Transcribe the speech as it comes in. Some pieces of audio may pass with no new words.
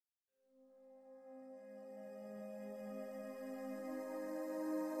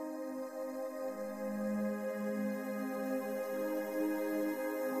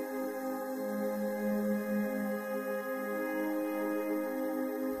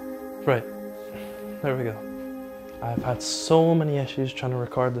Right, there we go. I've had so many issues trying to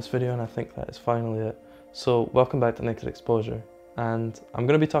record this video, and I think that is finally it. So welcome back to Naked Exposure, and I'm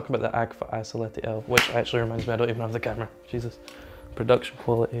going to be talking about the Agfa Isolette L, which actually reminds me I don't even have the camera. Jesus. Production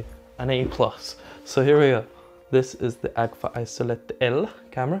quality, an A+. So here we go. This is the Agfa Isolette L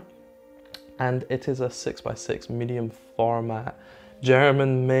camera, and it is a 6x6 medium format,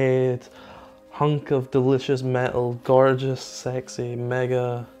 German made, hunk of delicious metal, gorgeous, sexy,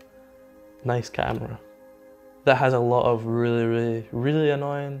 mega nice camera that has a lot of really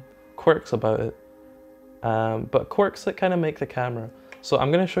annoying quirks about it, but quirks that kind of make the camera. So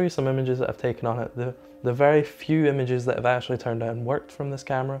I'm going to show you some images that I've taken on it, the very few images that have actually turned out and worked from this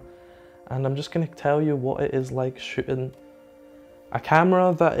camera, and I'm just going to tell you what it is like shooting a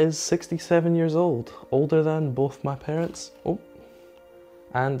camera that is 67 years old, older than both my parents,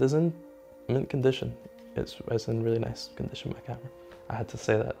 and is in mint condition. It's in really nice condition, my camera. I had to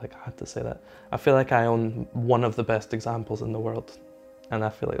say that, I feel like I own one of the best examples in the world, and I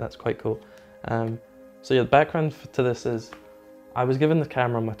feel like that's quite cool. So yeah, the background to this is, I was given the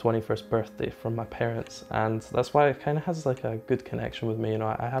camera on my 21st birthday from my parents, and that's why it kind of has like a good connection with me. You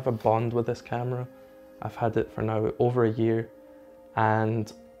know, I have a bond with this camera. I've had it for now over a year,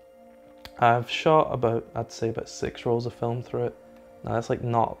 and I've shot about, I'd say about 6 rolls of film through it. Now that's like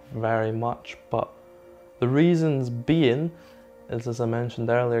not very much, but the reasons being is, as I mentioned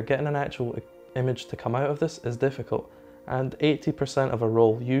earlier, getting an actual image to come out of this is difficult, and 80% of a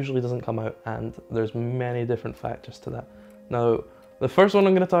roll usually doesn't come out, and there's many different factors to that. Now, the first one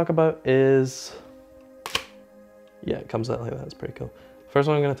I'm going to talk about is, yeah, it comes out like that, it's pretty cool. First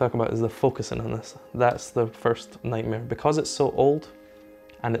one I'm going to talk about is the focusing on this. That's the first nightmare. Because it's so old,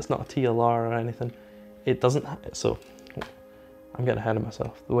 and it's not a TLR or anything, it doesn't, so, I'm getting ahead of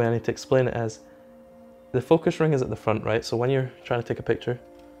myself. The way I need to explain it is, the focus ring is at the front, right? So when you're trying to take a picture,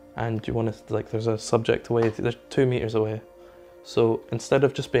 and you want to, like, there's a subject away, there's 2 meters away. So instead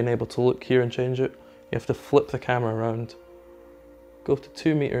of just being able to look here and change it, you have to flip the camera around, go to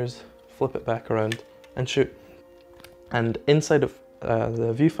 2 meters, flip it back around, and shoot. And inside of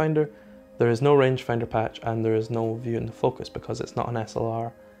the viewfinder, there is no rangefinder patch, and there is no view in the focus because it's not an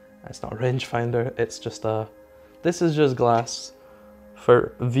SLR, it's not a rangefinder, it's just this is just glass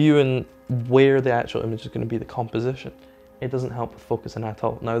for viewing where the actual image is going to be, the composition. It doesn't help with focusing at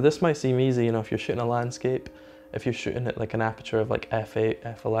all. Now this might seem easy, you know, if you're shooting a landscape, if you're shooting at like an aperture of like f8,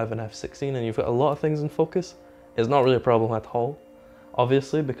 f11, f16, and you've got a lot of things in focus, it's not really a problem at all,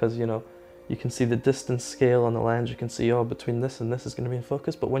 obviously, because, you know, you can see the distance scale on the lens, you can see, oh, between this and this is going to be in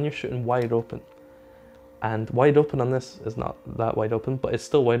focus. But when you're shooting wide open, and wide open on this is not that wide open, but it's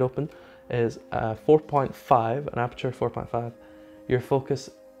still wide open, is 4.5, an aperture 4.5, your focus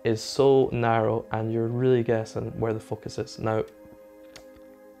is so narrow and you're really guessing where the focus is. Now,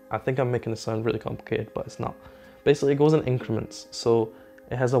 I think I'm making this sound really complicated, but it's not. Basically, it goes in increments. So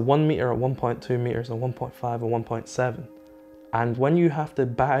it has a 1 meter, a 1.2 meters, a 1.5, a 1.7. And when you have to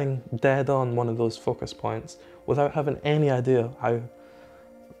bang dead on one of those focus points without having any idea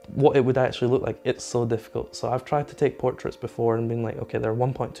what it would actually look like, it's so difficult. So I've tried to take portraits before and been like, okay, they're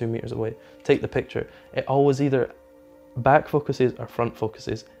 1.2 meters away, take the picture. It always either back focuses or front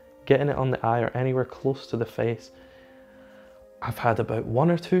focuses, getting it on the eye or anywhere close to the face. I've had about 1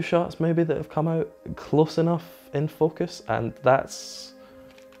 or 2 shots maybe that have come out close enough in focus, and that's,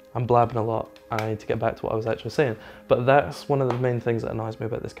 I'm blabbing a lot. I need to get back to what I was actually saying, but that's one of the main things that annoys me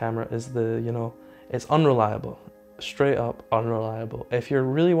about this camera is you know, it's unreliable, straight up unreliable. If you're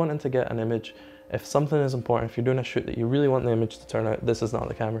really wanting to get an image, if something is important, if you're doing a shoot that you really want the image to turn out, this is not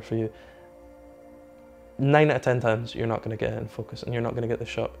the camera for you. 9 out of 10 times you're not going to get it in focus, and you're not going to get the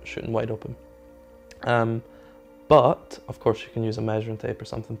shot shooting wide open. But of course you can use a measuring tape or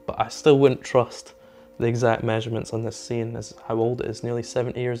something, but I still wouldn't trust the exact measurements on this scene as how old it is, nearly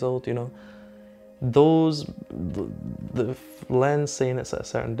 70 years old, you know. The lens saying it's at a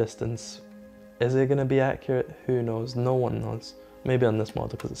certain distance, is it going to be accurate? Who knows? No one knows. Maybe on this model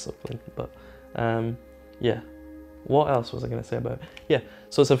because it's so clean, but yeah. What else was I going to say about it? Yeah,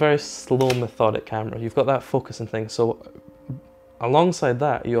 so it's a very slow, methodic camera. You've got that focusing thing. So alongside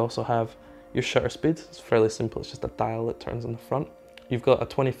that, you also have your shutter speed. It's fairly simple. It's just a dial that turns on the front. You've got a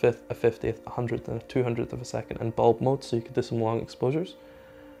 25th, a 50th, a 100th, and a 200th of a second in bulb mode, so you could do some long exposures.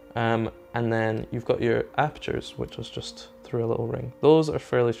 And then you've got your apertures, which is just through a little ring. Those are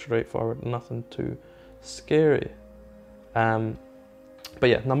fairly straightforward, nothing too scary. But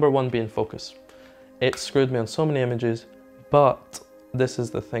yeah, number one being focus. It screwed me on so many images, but this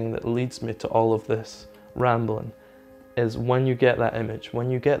is the thing that leads me to all of this rambling, is when you get that image, when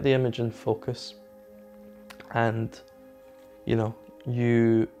you get the image in focus, and you know,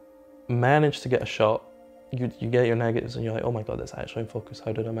 you manage to get a shot, you get your negatives and you're like, oh my god, that's actually in focus,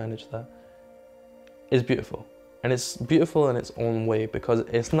 how did I manage that? It's beautiful. And it's beautiful in its own way because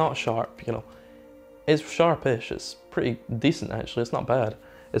it's not sharp, you know. It's sharpish, it's pretty decent actually, it's not bad.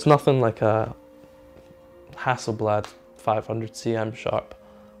 It's nothing like a Hasselblad 500 cm sharp,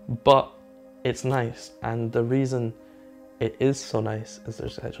 but it's nice. And the reason it is so nice is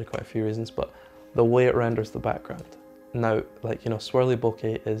there's actually quite a few reasons, but the way it renders the background. Now, like, you know, swirly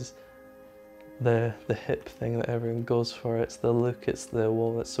bokeh is the hip thing that everyone goes for. It's the look, it's the,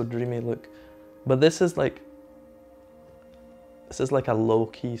 whoa, that's so dreamy look. But this is like a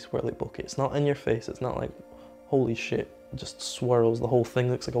low-key swirly bokeh. It's not in your face, it's not like, holy shit, it just swirls, the whole thing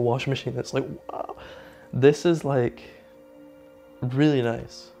looks like a washing machine. It's like, wow. This is like really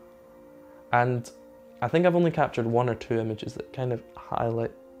nice. And I think I've only captured 1 or 2 images that kind of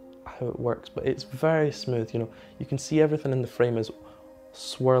highlight how it works, but it's very smooth, you know. You can see everything in the frame is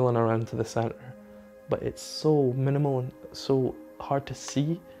swirling around to the center, but it's so minimal and so hard to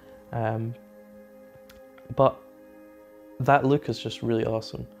see. But that look is just really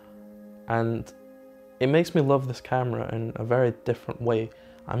awesome. And it makes me love this camera in a very different way.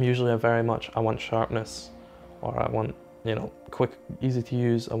 I'm usually I want sharpness, or I want, you know, quick, easy to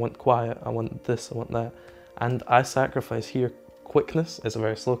use, I want quiet, I want this, I want that. And I sacrifice here quickness. It's a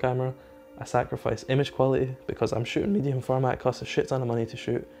very slow camera. I sacrifice image quality because I'm shooting medium format, it costs a shit ton of money to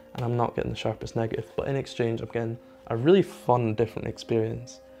shoot, and I'm not getting the sharpest negative. But in exchange, I'm getting a really fun, different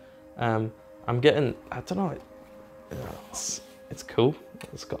experience. I'm getting, I don't know, it's cool.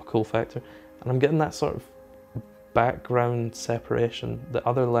 It's got a cool factor. And I'm getting that sort of background separation that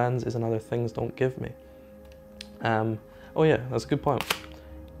other lenses and other things don't give me. Oh yeah, that's a good point.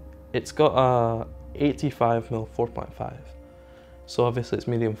 It's got a 85mm 4.5. So obviously it's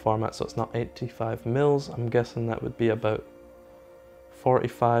medium format, so it's not 85 mils. I'm guessing that would be about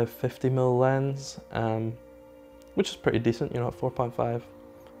 45-50mm lens, which is pretty decent, you know, at 4.5.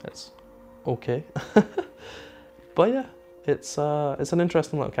 It's okay. But yeah, it's an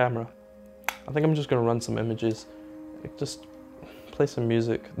interesting little camera. I think I'm just gonna run some images, just play some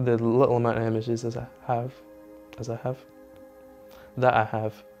music. The little amount of images that I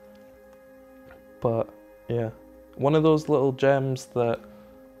have. But yeah, one of those little gems that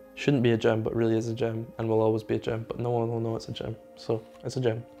shouldn't be a gem but really is a gem and will always be a gem, but no one will know it's a gem, so it's a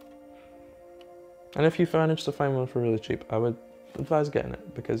gem. And if you manage to find one for really cheap, I would advise getting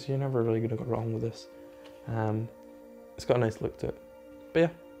it because you're never really gonna go wrong with this. It's got a nice look to it. But yeah,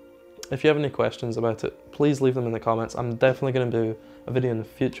 if you have any questions about it, please leave them in the comments. I'm definitely going to do a video in the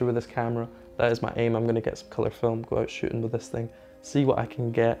future with this camera. That is my aim. I'm going to get some color film, go out shooting with this thing, see what I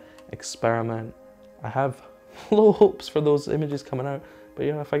can get, experiment. I have low hopes for those images coming out, but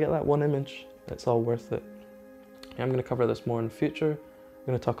you know, if I get that one image, it's all worth it. Yeah, I'm going to cover this more in the future. I'm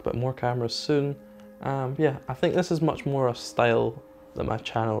going to talk about more cameras soon. Yeah, I think this is much more a style that my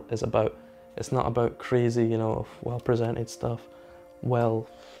channel is about. It's not about crazy, you know, well-presented stuff,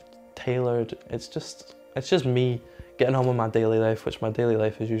 well-tailored. It's just me getting on with my daily life, which my daily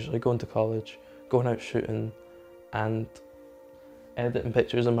life is usually going to college, going out shooting, and editing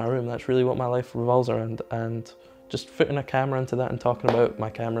pictures in my room. That's really what my life revolves around, and just fitting a camera into that and talking about my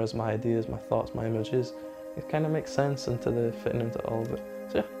cameras, my ideas, my thoughts, my images, it kind of makes sense fitting into all of it.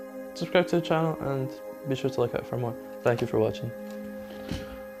 So yeah, subscribe to the channel and be sure to look out for more. Thank you for watching.